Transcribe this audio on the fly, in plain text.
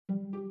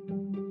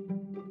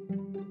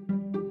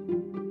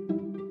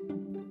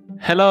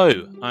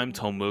Hello, I'm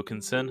Tom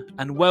Wilkinson,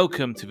 and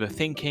welcome to the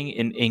Thinking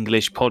in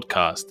English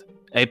podcast,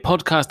 a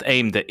podcast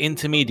aimed at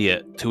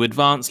intermediate to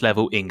advanced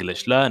level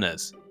English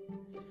learners.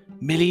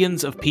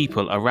 Millions of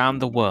people around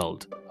the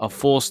world are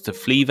forced to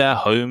flee their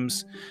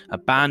homes,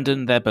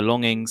 abandon their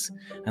belongings,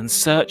 and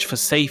search for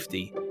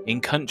safety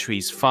in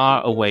countries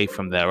far away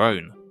from their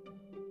own.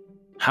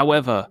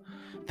 However,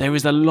 there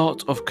is a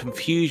lot of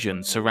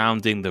confusion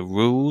surrounding the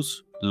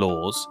rules,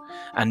 laws,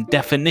 and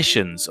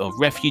definitions of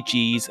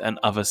refugees and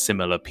other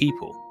similar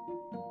people.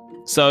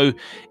 So,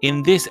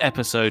 in this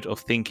episode of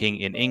Thinking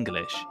in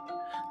English,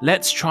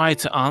 let's try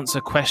to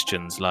answer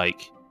questions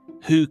like,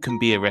 who can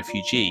be a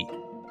refugee?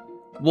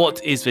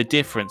 What is the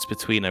difference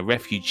between a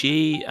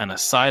refugee, an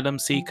asylum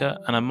seeker,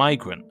 and a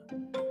migrant?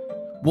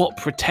 What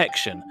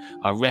protection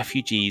are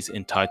refugees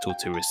entitled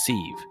to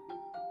receive?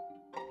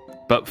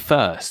 But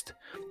first,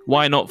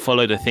 why not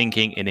follow the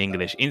Thinking in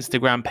English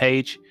Instagram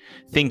page,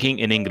 Thinking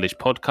in English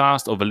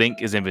podcast, or the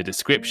link is in the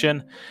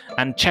description,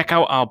 and check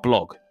out our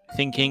blog,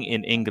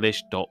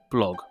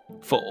 thinkinginenglish.blog,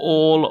 for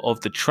all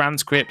of the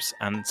transcripts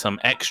and some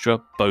extra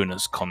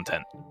bonus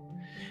content.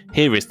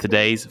 Here is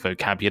today's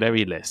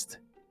vocabulary list.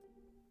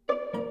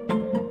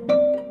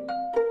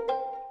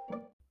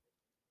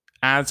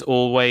 As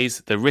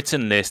always, the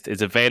written list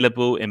is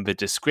available in the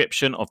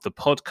description of the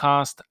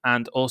podcast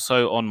and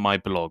also on my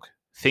blog,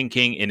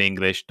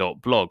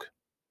 thinkinginenglish.blog.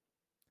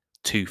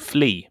 To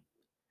flee.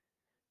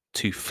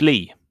 To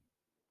flee.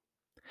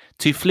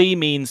 To flee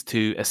means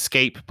to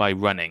escape by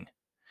running,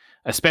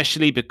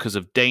 especially because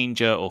of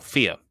danger or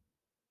fear.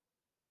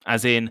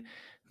 As in,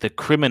 the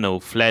criminal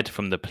fled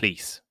from the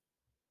police.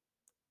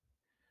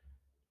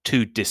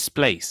 To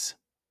displace.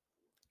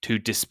 To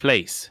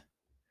displace.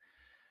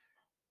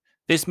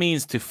 This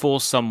means to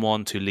force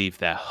someone to leave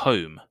their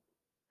home.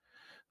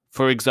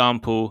 For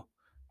example,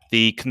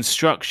 the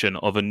construction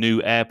of a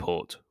new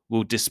airport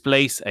will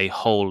displace a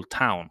whole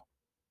town.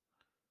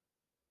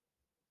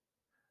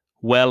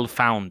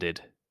 Well-founded.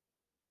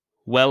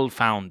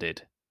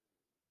 Well-founded.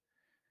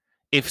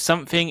 If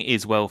something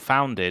is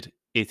well-founded,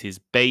 it is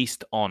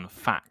based on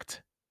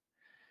fact.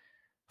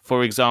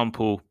 For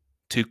example,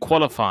 to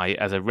qualify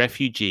as a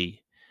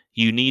refugee,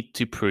 you need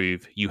to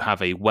prove you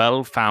have a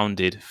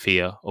well-founded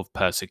fear of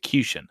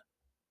persecution.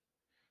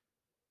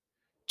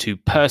 To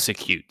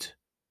persecute.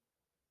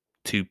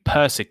 To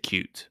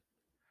persecute.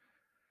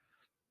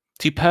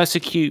 To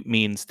persecute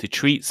means to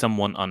treat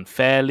someone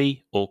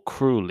unfairly or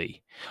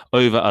cruelly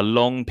over a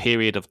long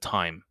period of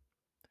time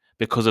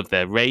because of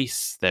their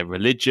race, their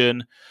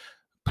religion,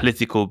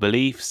 political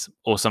beliefs,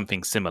 or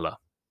something similar.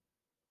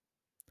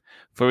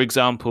 For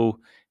example,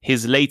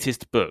 his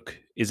latest book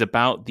is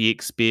about the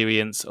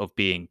experience of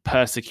being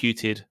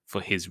persecuted for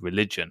his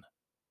religion.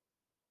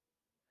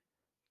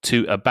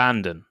 To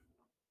abandon.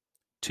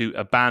 To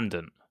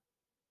abandon.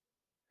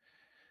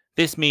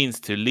 This means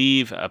to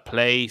leave a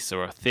place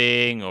or a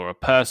thing or a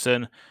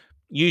person,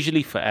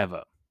 usually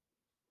forever.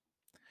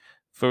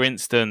 For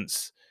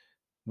instance,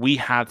 we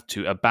had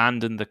to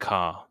abandon the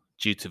car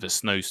due to the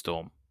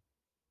snowstorm.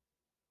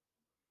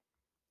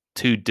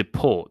 To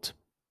deport.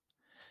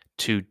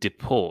 To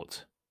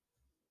deport.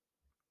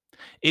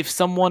 If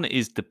someone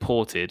is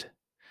deported,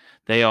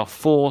 they are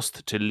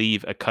forced to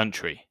leave a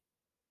country,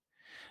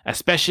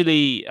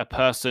 especially a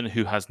person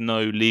who has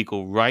no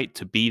legal right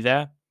to be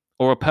there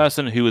or a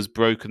person who has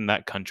broken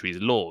that country's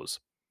laws.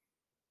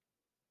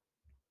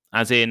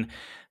 As in,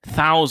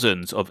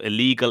 thousands of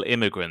illegal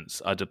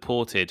immigrants are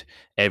deported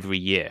every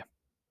year.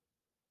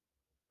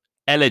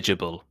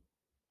 Eligible.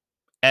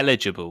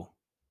 Eligible.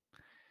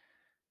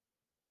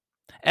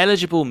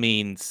 Eligible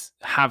means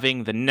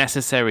having the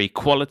necessary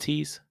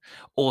qualities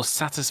or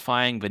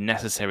satisfying the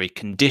necessary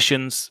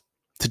conditions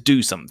to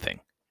do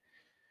something.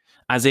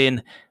 As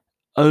in,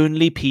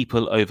 only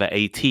people over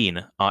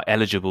 18 are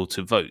eligible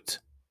to vote.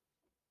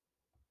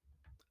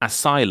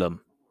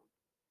 Asylum.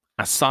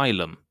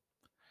 Asylum.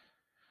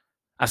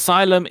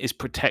 Asylum is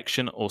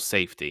protection or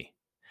safety,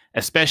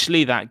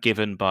 especially that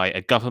given by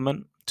a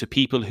government to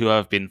people who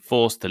have been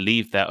forced to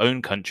leave their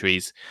own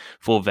countries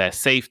for their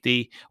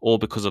safety or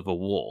because of a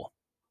war.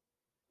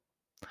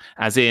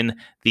 As in,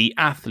 the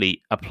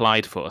athlete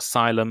applied for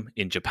asylum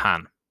in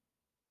Japan.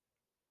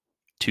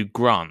 To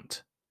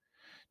grant.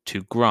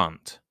 To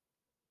grant.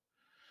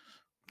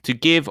 To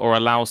give or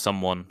allow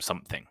someone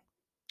something,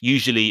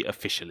 usually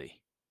officially.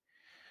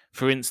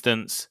 For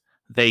instance,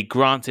 they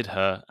granted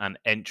her an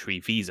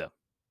entry visa.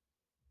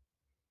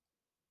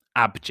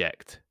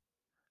 Abject.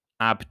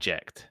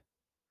 Abject.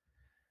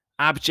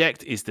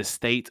 Abject is the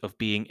state of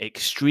being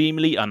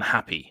extremely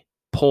unhappy,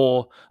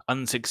 poor,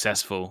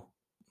 unsuccessful,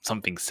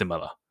 something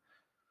similar.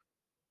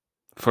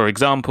 For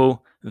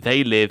example,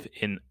 they live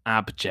in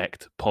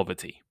abject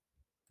poverty.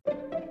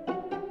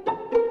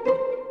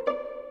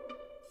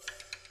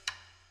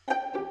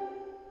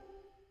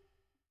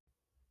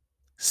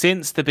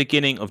 Since the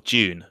beginning of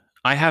June,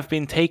 I have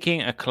been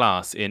taking a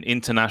class in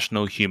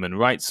international human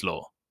rights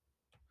law.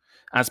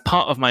 As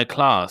part of my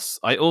class,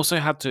 I also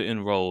had to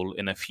enroll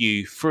in a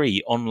few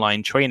free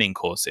online training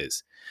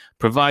courses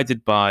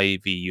provided by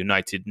the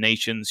United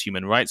Nations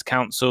Human Rights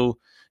Council,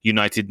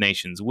 United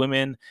Nations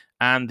Women,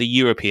 and the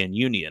European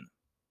Union.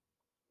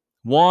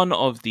 One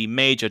of the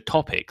major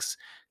topics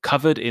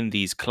covered in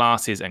these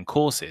classes and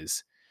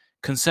courses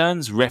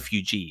concerns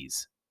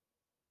refugees.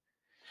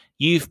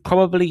 You've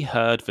probably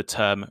heard the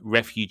term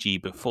refugee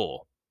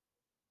before.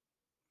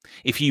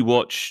 If you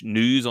watch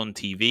news on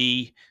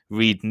TV,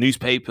 read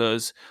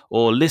newspapers,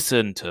 or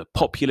listen to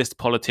populist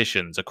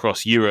politicians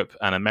across Europe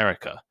and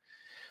America,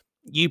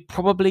 you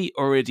probably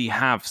already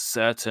have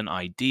certain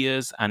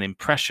ideas and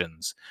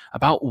impressions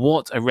about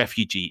what a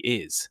refugee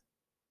is.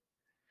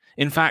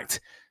 In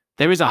fact,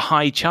 there is a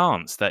high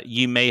chance that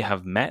you may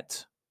have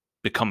met,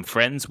 become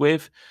friends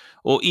with,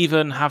 or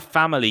even have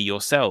family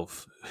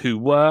yourself who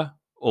were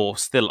or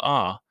still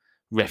are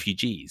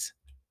refugees.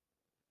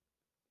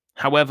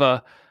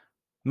 However,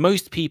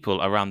 most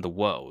people around the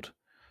world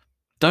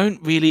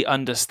don't really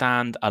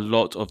understand a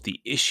lot of the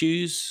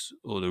issues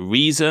or the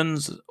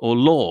reasons or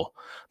law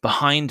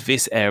behind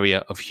this area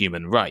of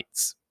human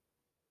rights.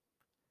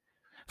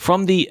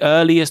 From the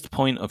earliest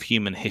point of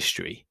human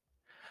history,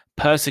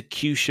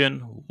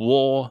 persecution,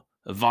 war,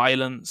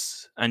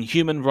 violence, and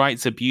human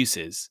rights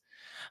abuses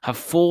have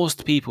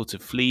forced people to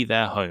flee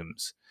their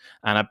homes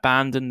and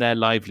abandon their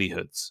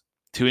livelihoods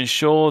to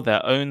ensure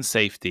their own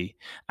safety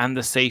and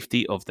the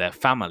safety of their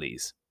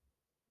families.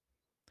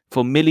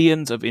 For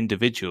millions of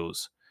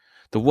individuals,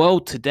 the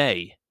world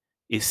today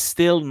is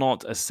still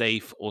not a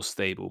safe or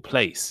stable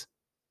place.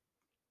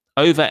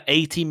 Over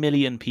 80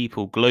 million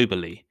people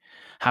globally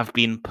have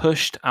been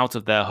pushed out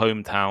of their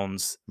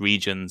hometowns,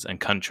 regions, and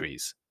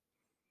countries.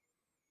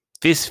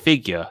 This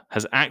figure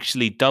has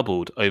actually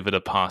doubled over the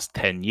past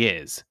 10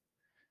 years.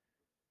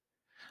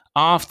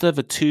 After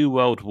the two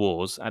world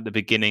wars at the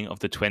beginning of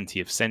the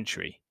 20th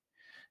century,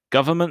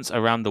 governments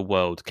around the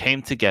world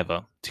came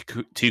together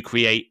to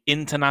create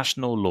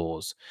international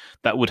laws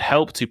that would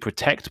help to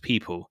protect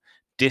people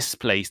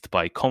displaced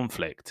by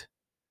conflict.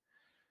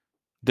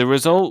 The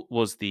result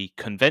was the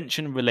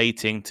Convention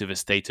Relating to the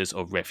Status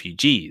of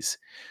Refugees,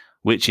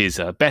 which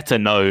is better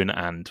known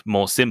and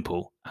more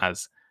simple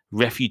as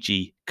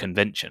Refugee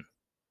Convention.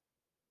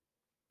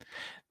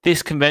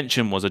 This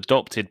convention was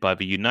adopted by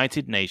the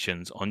United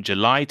Nations on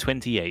July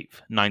 28,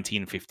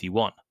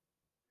 1951.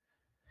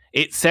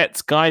 It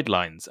sets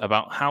guidelines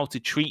about how to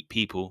treat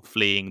people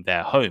fleeing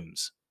their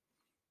homes.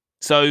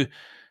 So,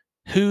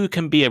 who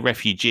can be a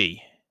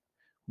refugee?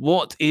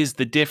 What is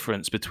the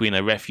difference between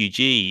a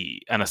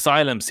refugee, an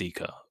asylum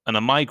seeker, and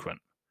a migrant?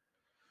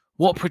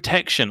 What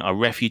protection are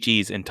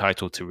refugees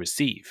entitled to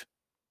receive?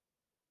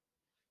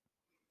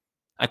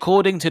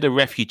 According to the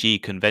Refugee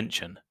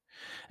Convention,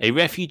 a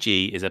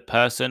refugee is a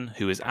person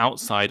who is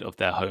outside of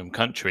their home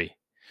country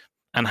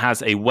and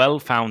has a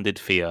well-founded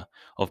fear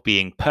of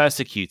being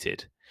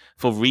persecuted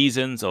for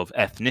reasons of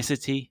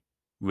ethnicity,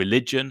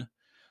 religion,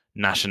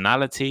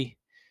 nationality,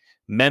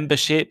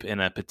 membership in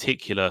a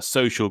particular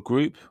social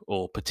group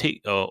or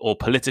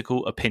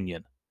political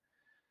opinion,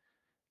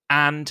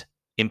 and,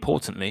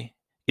 importantly,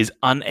 is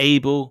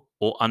unable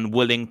or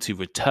unwilling to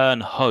return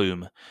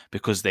home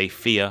because they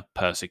fear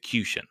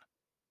persecution.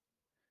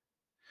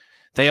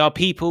 They are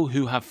people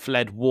who have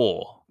fled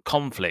war,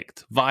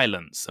 conflict,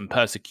 violence, and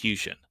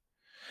persecution,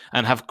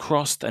 and have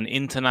crossed an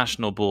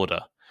international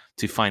border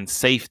to find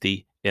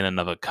safety in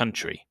another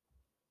country.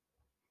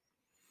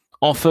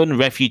 Often,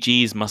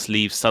 refugees must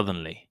leave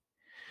suddenly,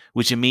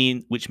 which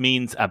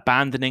means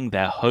abandoning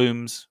their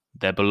homes,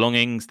 their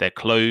belongings, their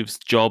clothes,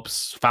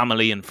 jobs,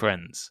 family, and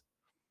friends.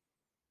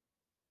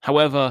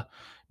 However,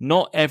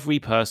 not every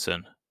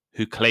person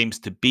who claims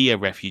to be a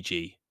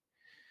refugee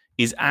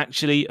is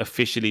actually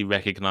officially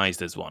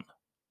recognized as one.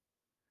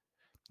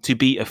 To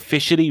be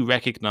officially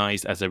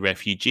recognized as a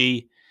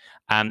refugee,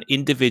 an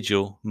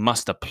individual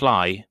must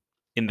apply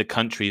in the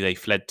country they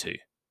fled to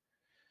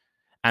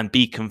and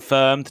be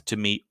confirmed to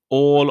meet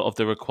all of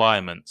the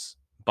requirements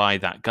by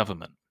that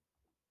government.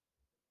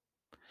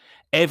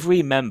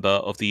 Every member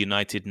of the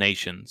United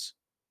Nations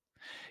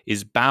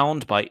is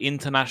bound by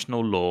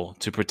international law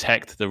to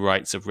protect the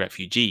rights of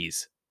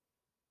refugees.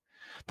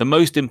 The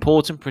most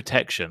important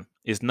protection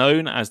is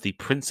known as the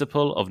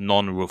principle of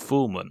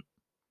non-refoulement.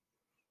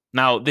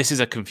 Now, this is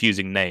a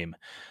confusing name,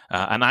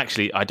 and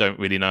actually I don't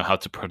really know how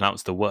to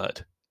pronounce the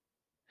word.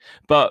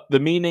 But the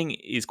meaning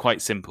is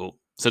quite simple,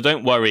 so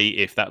don't worry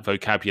if that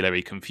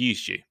vocabulary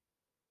confused you.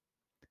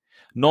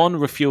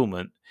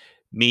 Non-refoulement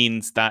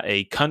means that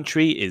a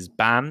country is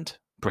banned,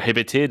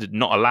 prohibited,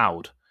 not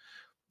allowed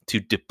to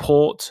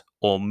deport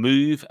or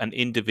move an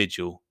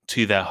individual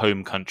to their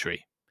home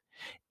country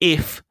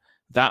if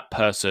that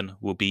person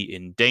will be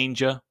in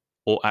danger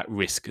or at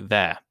risk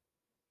there.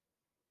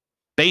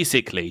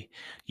 Basically,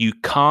 you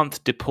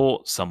can't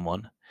deport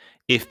someone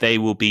if they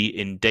will be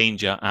in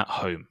danger at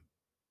home.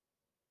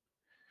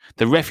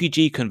 The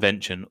Refugee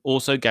Convention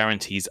also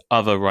guarantees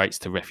other rights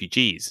to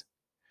refugees.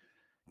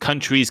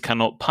 Countries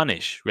cannot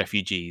punish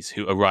refugees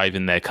who arrive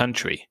in their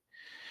country.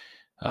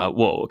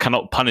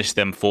 cannot punish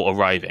them for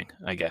arriving,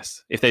 I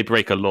guess. If they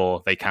break a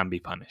law, they can be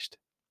punished.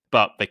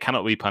 But they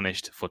cannot be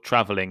punished for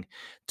traveling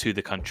to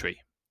the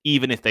country,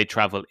 even if they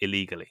travel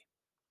illegally.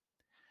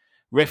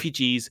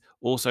 Refugees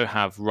also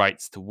have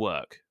rights to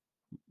work,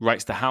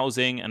 rights to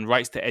housing, and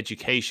rights to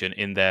education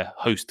in their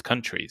host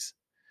countries.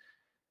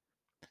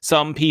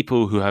 Some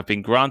people who have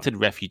been granted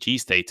refugee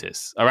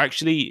status are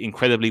actually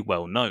incredibly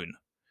well known.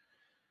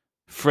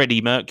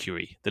 Freddie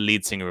Mercury, the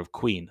lead singer of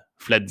Queen,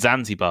 fled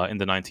Zanzibar in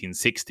the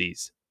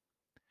 1960s.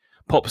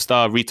 Pop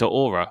star Rita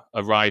Ora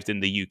arrived in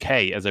the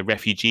UK as a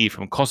refugee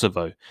from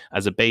Kosovo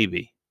as a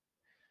baby.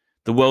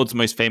 The world's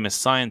most famous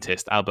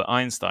scientist, Albert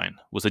Einstein,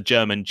 was a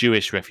German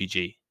Jewish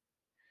refugee.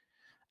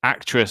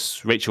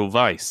 Actress Rachel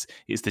Weisz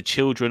is the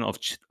children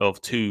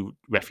of two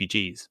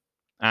refugees.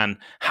 And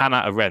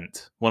Hannah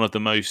Arendt, one of the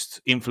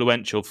most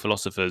influential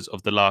philosophers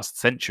of the last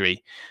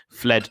century,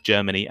 fled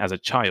Germany as a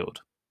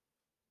child.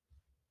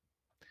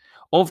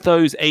 Of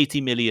those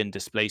 80 million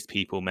displaced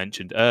people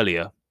mentioned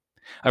earlier,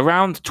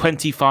 around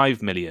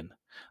 25 million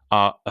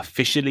are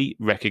officially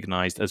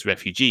recognized as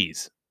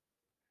refugees.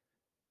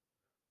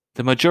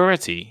 The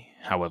majority,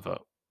 however,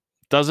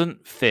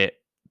 doesn't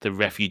fit the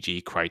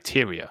refugee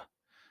criteria.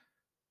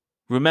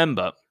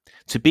 Remember,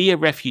 to be a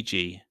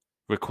refugee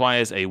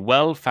requires a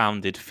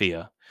well-founded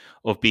fear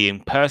of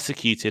being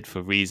persecuted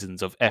for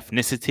reasons of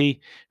ethnicity,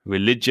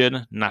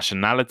 religion,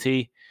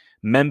 nationality,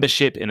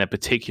 membership in a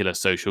particular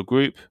social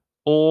group,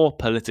 or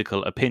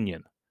political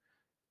opinion.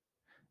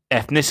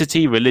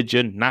 Ethnicity,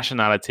 religion,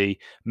 nationality,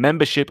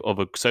 membership of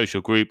a social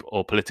group,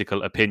 or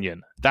political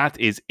opinion. That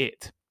is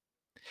it.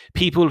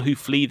 People who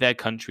flee their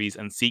countries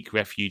and seek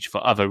refuge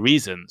for other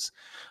reasons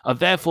are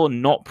therefore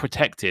not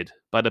protected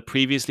by the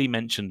previously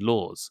mentioned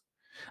laws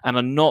and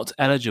are not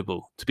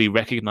eligible to be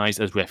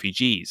recognized as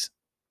refugees.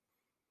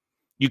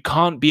 You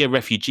can't be a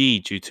refugee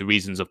due to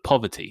reasons of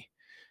poverty.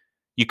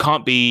 You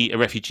can't be a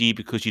refugee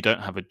because you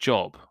don't have a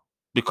job,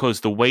 because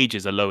the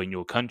wages are low in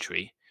your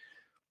country,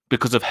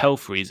 because of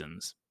health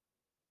reasons,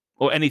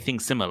 or anything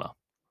similar.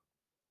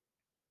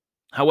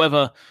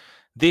 However,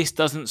 this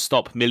doesn't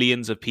stop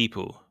millions of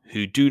people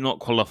who do not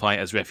qualify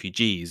as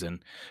refugees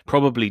and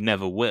probably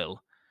never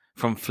will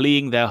from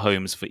fleeing their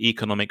homes for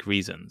economic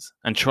reasons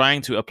and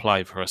trying to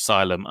apply for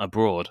asylum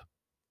abroad.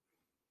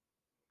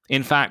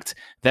 In fact,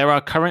 there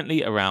are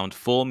currently around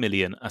 4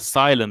 million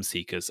asylum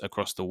seekers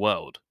across the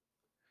world.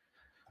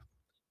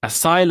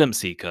 Asylum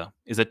seeker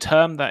is a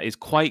term that is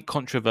quite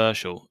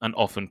controversial and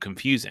often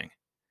confusing.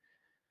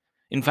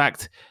 In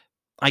fact,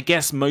 I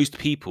guess most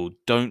people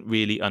don't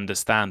really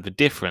understand the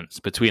difference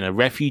between a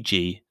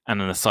refugee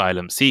and an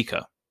asylum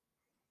seeker.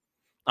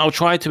 I'll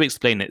try to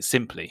explain it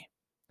simply.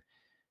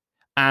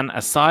 An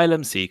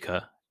asylum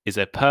seeker is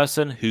a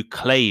person who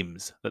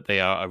claims that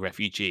they are a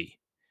refugee,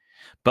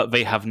 but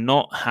they have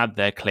not had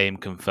their claim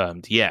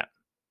confirmed yet.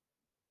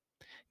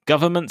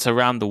 Governments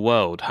around the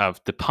world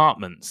have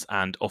departments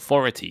and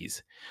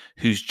authorities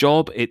whose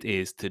job it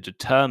is to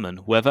determine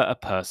whether a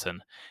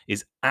person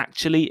is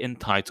actually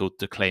entitled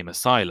to claim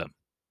asylum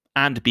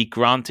and be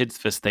granted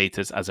the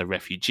status as a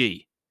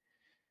refugee.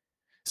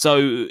 So,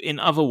 in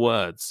other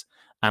words,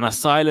 an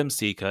asylum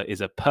seeker is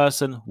a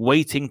person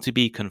waiting to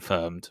be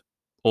confirmed,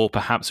 or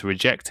perhaps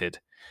rejected,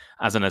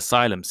 as an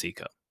asylum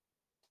seeker.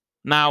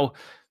 Now,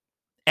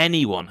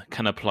 anyone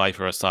can apply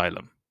for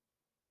asylum,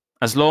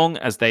 as long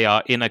as they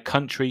are in a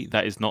country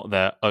that is not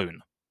their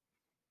own.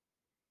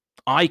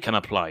 I can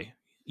apply.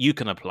 You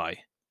can apply.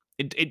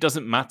 It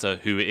doesn't matter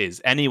who it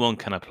is. Anyone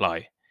can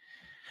apply.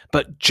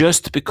 But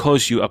just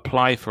because you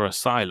apply for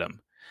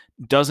asylum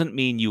doesn't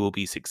mean you will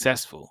be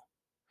successful.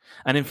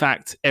 And in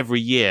fact, every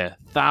year,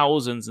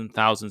 thousands and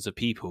thousands of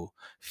people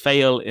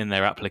fail in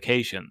their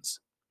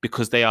applications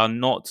because they are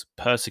not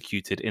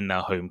persecuted in their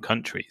home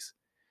countries.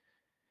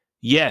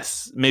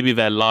 Yes, maybe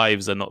their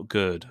lives are not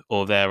good,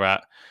 or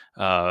they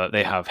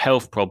have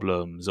health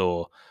problems,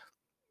 or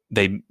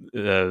they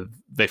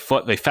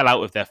fell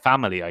out with their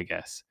family, I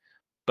guess.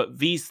 But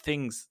these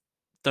things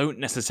don't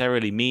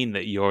necessarily mean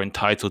that you're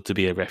entitled to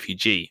be a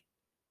refugee.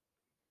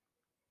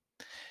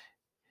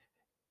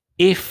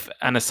 If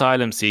an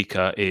asylum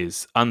seeker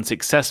is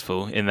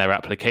unsuccessful in their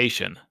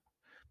application,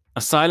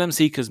 asylum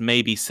seekers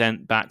may be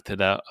sent back to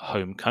their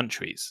home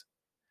countries.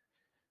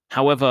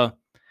 However,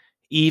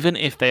 even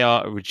if they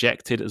are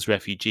rejected as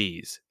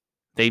refugees,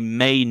 they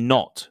may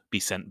not be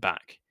sent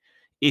back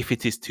if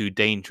it is too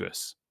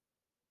dangerous.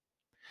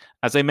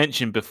 As I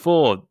mentioned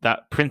before,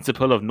 that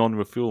principle of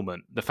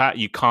non-refoulement, the fact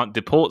you can't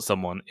deport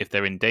someone if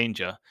they're in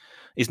danger,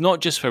 is not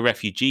just for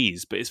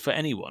refugees, but it's for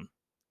anyone.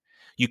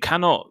 You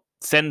cannot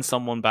send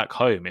someone back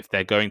home if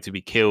they're going to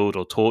be killed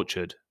or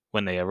tortured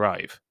when they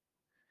arrive.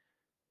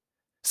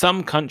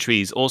 Some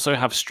countries also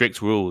have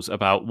strict rules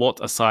about what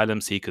asylum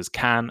seekers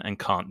can and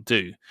can't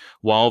do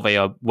while they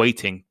are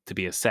waiting to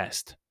be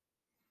assessed.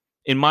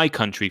 In my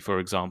country, for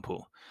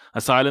example,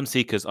 asylum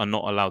seekers are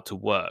not allowed to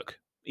work,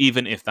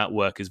 even if that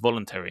work is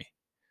voluntary.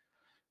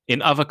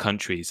 In other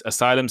countries,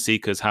 asylum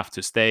seekers have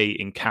to stay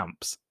in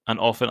camps and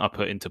often are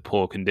put into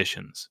poor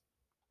conditions.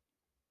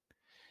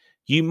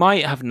 You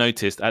might have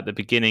noticed at the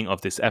beginning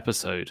of this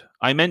episode,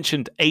 I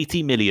mentioned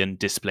 80 million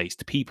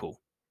displaced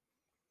people.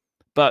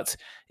 But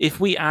if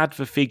we add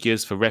the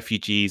figures for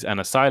refugees and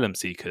asylum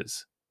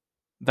seekers,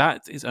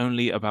 that is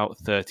only about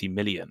 30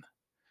 million.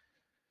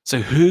 So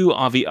who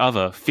are the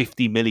other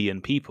 50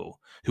 million people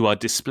who are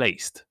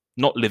displaced,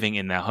 not living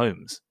in their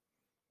homes?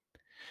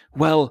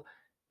 Well,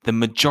 the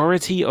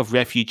majority of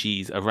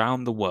refugees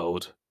around the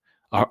world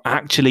are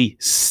actually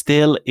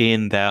still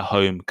in their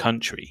home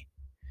country.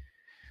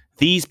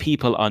 These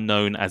people are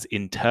known as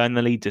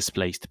internally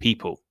displaced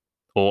people,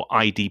 or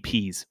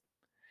IDPs.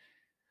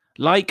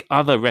 Like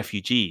other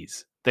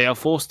refugees, they are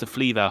forced to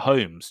flee their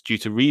homes due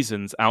to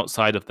reasons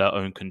outside of their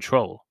own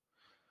control.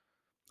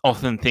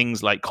 Often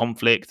things like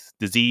conflict,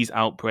 disease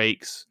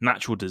outbreaks,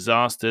 natural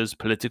disasters,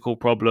 political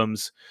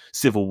problems,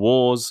 civil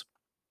wars.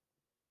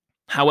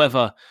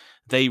 However,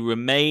 they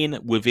remain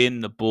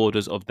within the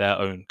borders of their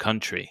own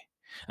country,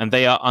 and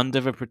they are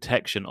under the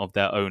protection of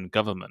their own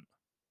government.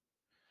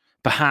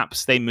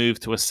 Perhaps they move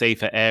to a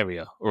safer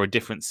area or a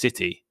different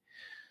city,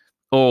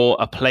 or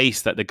a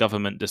place that the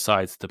government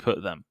decides to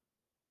put them.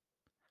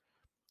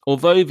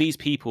 Although these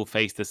people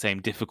face the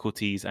same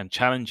difficulties and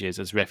challenges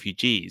as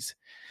refugees,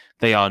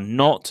 they are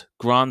not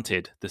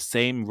granted the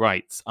same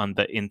rights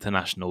under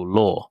international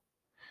law.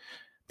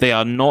 They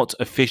are not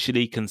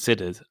officially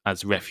considered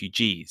as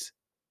refugees,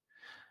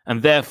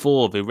 and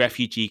therefore the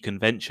Refugee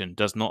Convention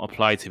does not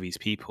apply to these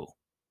people.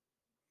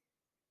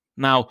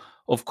 Now,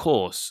 of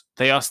course,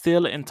 they are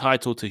still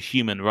entitled to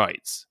human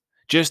rights,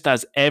 just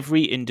as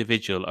every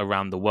individual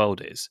around the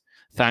world is,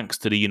 thanks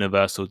to the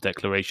Universal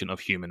Declaration of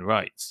Human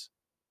Rights.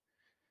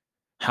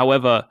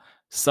 However,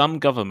 some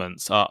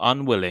governments are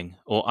unwilling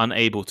or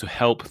unable to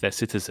help their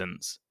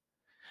citizens,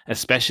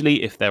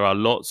 especially if there are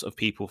lots of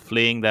people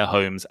fleeing their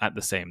homes at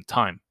the same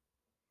time.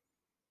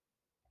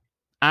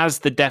 As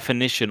the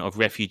definition of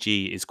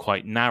refugee is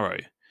quite narrow,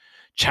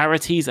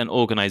 charities and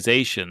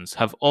organizations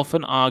have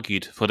often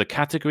argued for the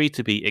category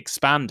to be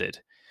expanded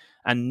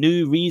and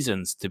new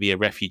reasons to be a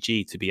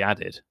refugee to be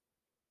added.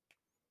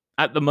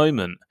 At the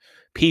moment,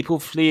 people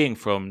fleeing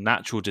from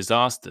natural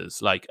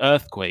disasters like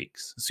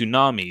earthquakes,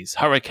 tsunamis,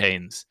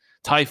 hurricanes,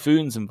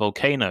 typhoons, and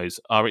volcanoes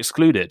are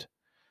excluded.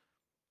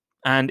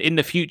 And in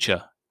the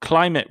future,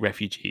 climate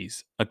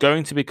refugees are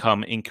going to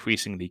become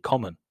increasingly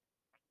common.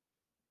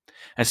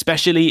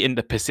 Especially in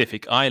the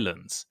Pacific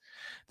Islands,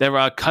 there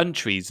are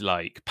countries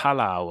like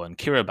Palau and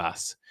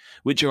Kiribati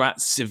which are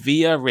at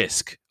severe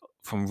risk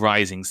from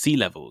rising sea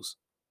levels.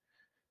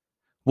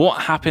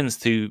 What happens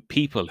to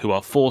people who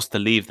are forced to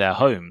leave their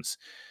homes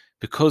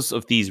because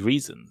of these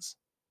reasons?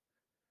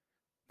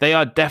 They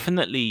are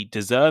definitely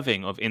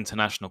deserving of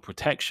international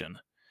protection,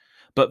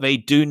 but they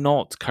do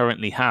not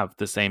currently have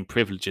the same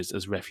privileges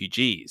as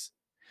refugees,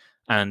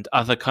 and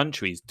other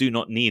countries do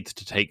not need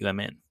to take them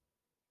in.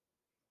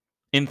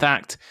 In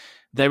fact,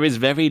 there is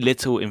very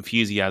little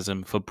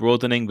enthusiasm for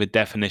broadening the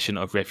definition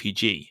of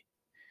refugee.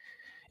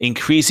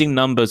 Increasing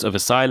numbers of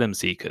asylum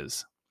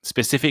seekers,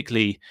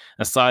 specifically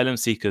asylum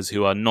seekers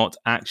who are not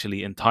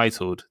actually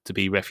entitled to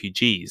be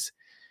refugees,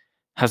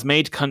 has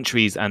made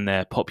countries and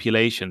their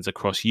populations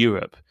across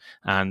Europe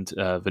and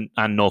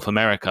North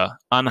America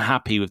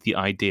unhappy with the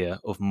idea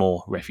of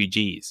more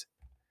refugees.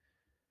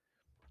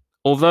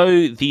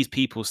 Although these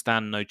people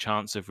stand no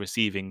chance of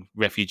receiving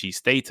refugee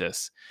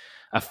status,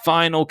 a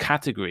final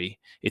category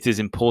it is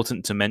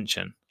important to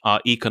mention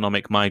are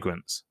economic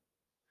migrants.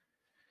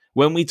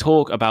 When we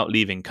talk about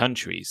leaving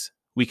countries,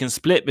 we can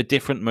split the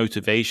different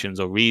motivations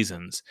or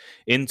reasons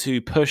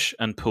into push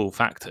and pull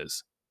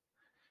factors.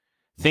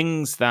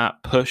 Things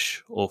that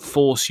push or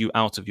force you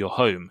out of your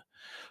home,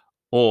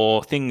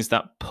 or things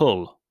that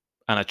pull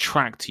and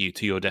attract you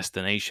to your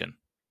destination.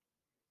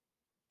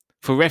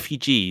 For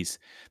refugees,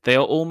 they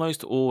are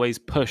almost always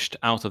pushed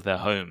out of their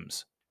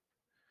homes.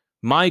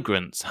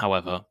 Migrants,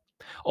 however,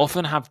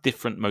 often have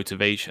different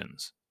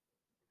motivations.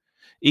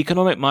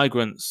 Economic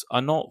migrants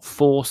are not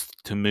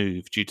forced to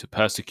move due to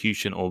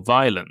persecution or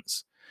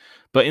violence,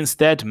 but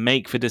instead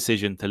make the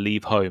decision to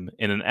leave home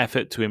in an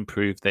effort to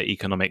improve their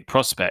economic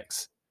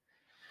prospects.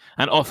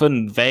 And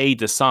often they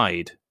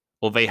decide,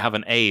 or they have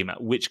an aim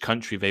at which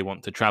country they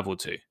want to travel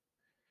to.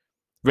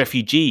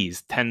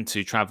 Refugees tend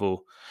to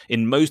travel,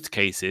 in most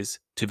cases,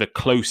 to the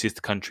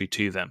closest country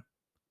to them.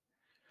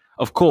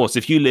 Of course,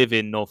 if you live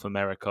in North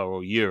America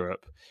or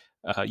Europe,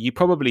 you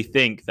probably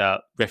think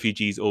that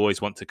refugees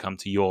always want to come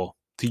to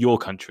your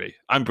country.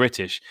 I'm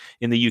British.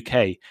 In the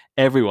UK,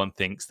 everyone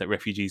thinks that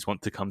refugees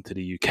want to come to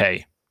the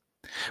UK.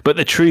 But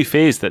the truth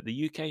is that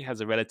the UK has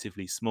a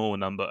relatively small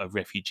number of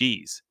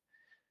refugees.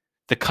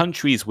 The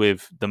countries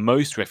with the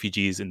most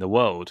refugees in the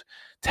world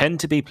tend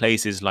to be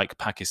places like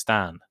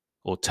Pakistan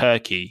or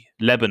Turkey,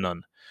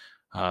 Lebanon,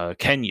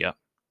 Kenya,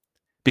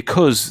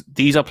 because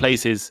these are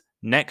places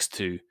next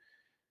to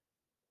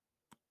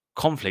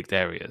conflict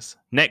areas,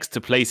 next to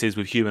places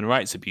with human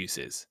rights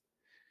abuses.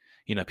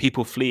 You know,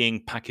 people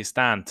fleeing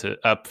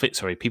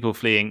people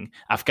fleeing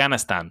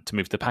Afghanistan to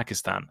move to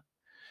Pakistan,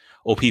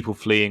 or people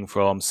fleeing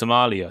from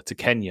Somalia to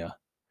Kenya,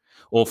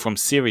 or from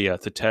Syria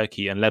to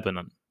Turkey and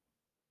Lebanon.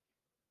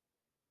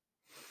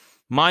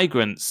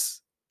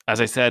 Migrants, as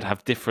I said,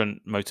 have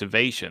different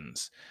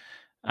motivations,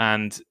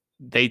 and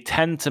they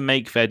tend to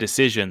make their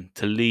decision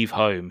to leave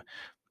home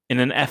in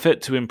an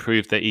effort to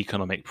improve their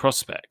economic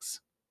prospects.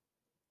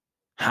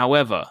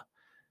 However,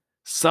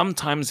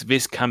 sometimes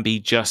this can be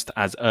just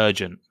as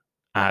urgent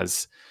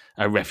as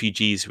a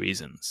refugee's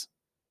reasons.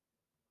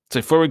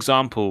 So, for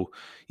example,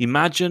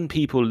 imagine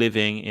people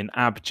living in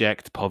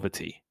abject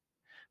poverty,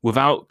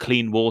 without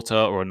clean water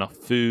or enough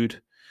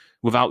food,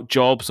 without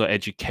jobs or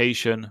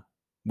education,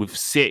 with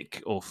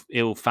sick or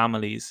ill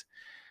families.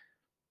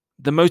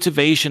 The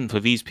motivation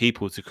for these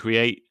people to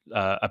create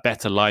a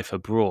better life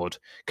abroad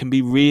can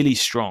be really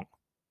strong.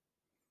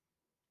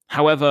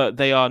 However,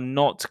 they are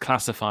not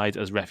classified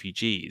as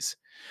refugees,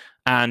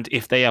 and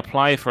if they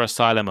apply for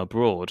asylum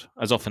abroad,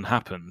 as often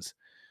happens,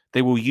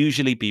 they will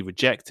usually be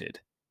rejected.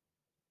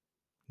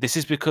 This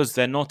is because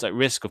they're not at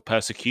risk of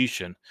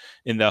persecution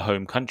in their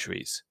home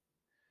countries.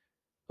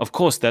 Of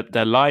course,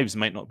 their lives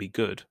might not be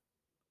good,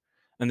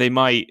 and they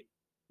might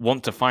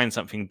want to find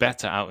something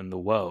better out in the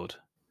world.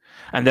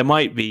 And there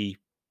might be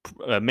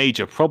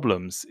major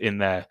problems in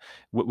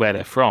where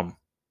they're from,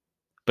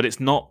 but it's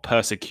not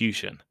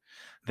persecution.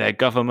 Their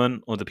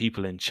government or the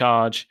people in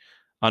charge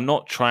are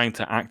not trying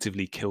to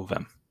actively kill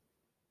them.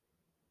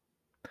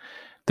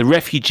 The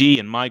refugee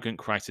and migrant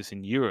crisis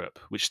in Europe,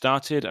 which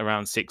started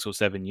around 6 or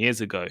 7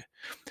 years ago,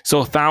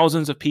 saw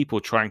thousands of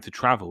people trying to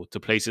travel to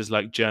places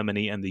like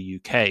Germany and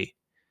the UK.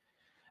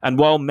 And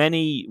while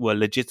many were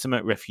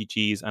legitimate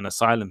refugees and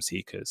asylum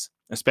seekers,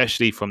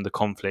 especially from the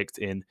conflict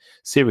in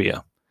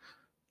Syria,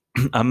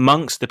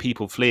 amongst the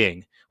people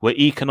fleeing were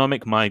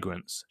economic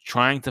migrants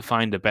trying to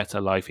find a better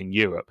life in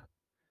Europe.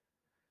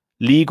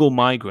 Legal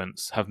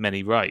migrants have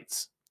many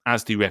rights,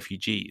 as do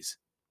refugees.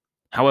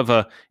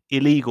 However,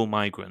 illegal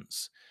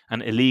migrants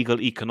and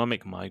illegal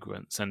economic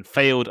migrants and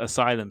failed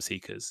asylum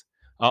seekers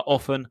are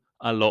often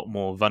a lot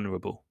more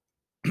vulnerable.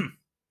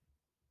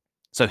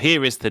 So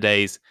here is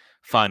today's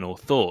final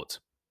thought.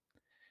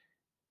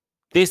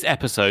 This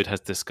episode has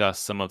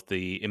discussed some of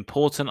the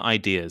important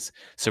ideas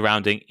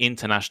surrounding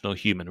international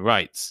human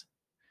rights.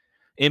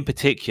 In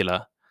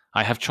particular,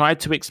 I have tried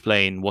to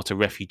explain what a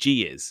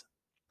refugee is,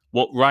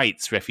 what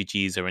rights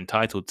refugees are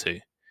entitled to,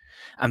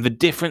 and the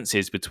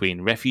differences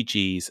between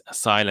refugees,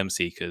 asylum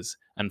seekers,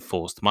 and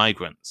forced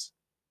migrants.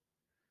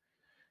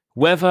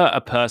 Whether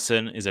a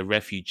person is a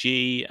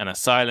refugee, an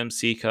asylum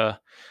seeker,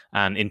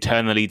 an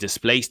internally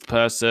displaced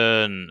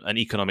person, an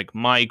economic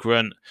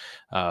migrant,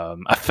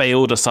 a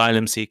failed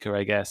asylum seeker,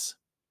 I guess,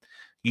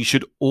 you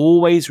should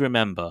always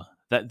remember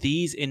that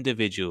these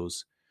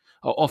individuals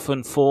are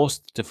often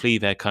forced to flee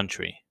their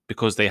country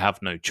because they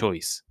have no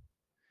choice.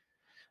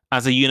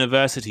 As a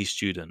university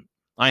student,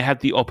 I had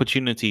the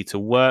opportunity to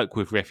work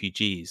with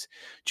refugees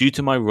due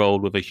to my role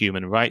with a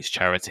human rights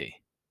charity.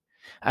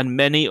 And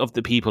many of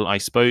the people I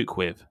spoke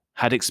with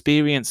had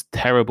experienced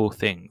terrible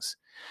things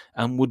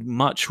and would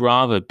much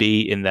rather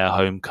be in their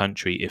home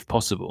country if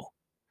possible.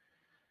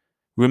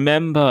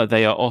 Remember,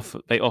 they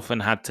often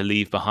had to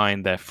leave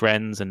behind their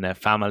friends and their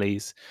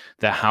families,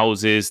 their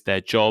houses,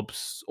 their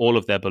jobs, all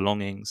of their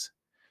belongings.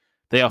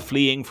 They are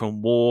fleeing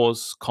from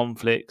wars,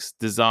 conflicts,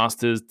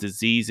 disasters,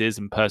 diseases,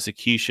 and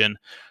persecution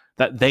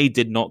that they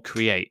did not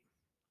create.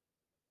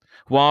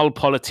 While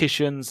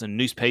politicians and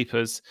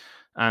newspapers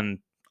and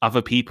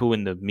other people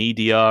in the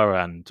media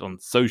and on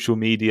social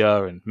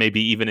media and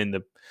maybe even in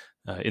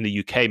the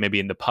UK, maybe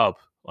in the pub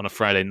on a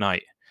Friday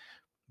night,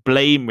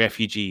 blame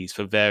refugees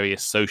for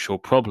various social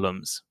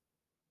problems,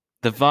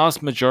 the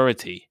vast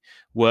majority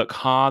work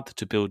hard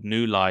to build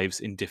new lives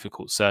in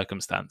difficult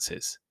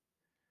circumstances.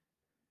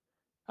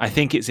 I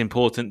think it's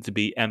important to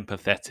be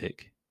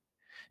empathetic,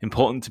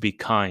 important to be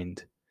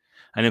kind,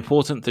 and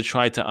important to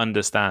try to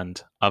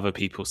understand other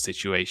people's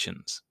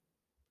situations.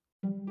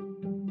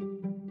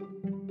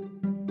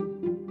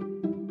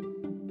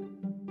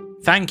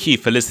 Thank you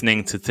for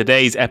listening to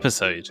today's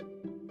episode.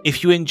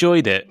 If you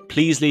enjoyed it,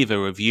 please leave a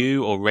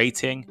review or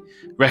rating,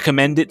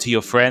 recommend it to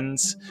your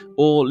friends,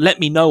 or let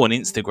me know on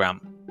Instagram.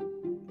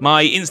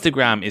 My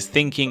Instagram is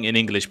Thinking in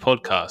English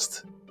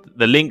Podcast.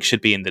 The link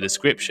should be in the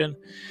description.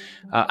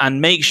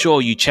 And make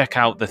sure you check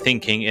out the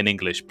Thinking in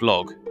English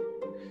blog.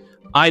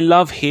 I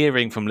love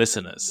hearing from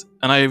listeners,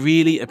 and I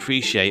really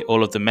appreciate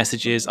all of the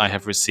messages I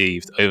have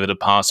received over the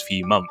past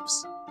few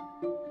months.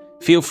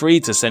 Feel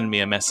free to send me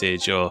a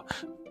message or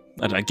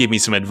give me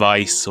some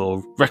advice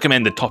or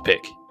recommend a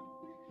topic.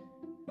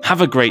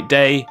 Have a great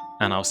day,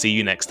 and I'll see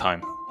you next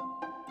time.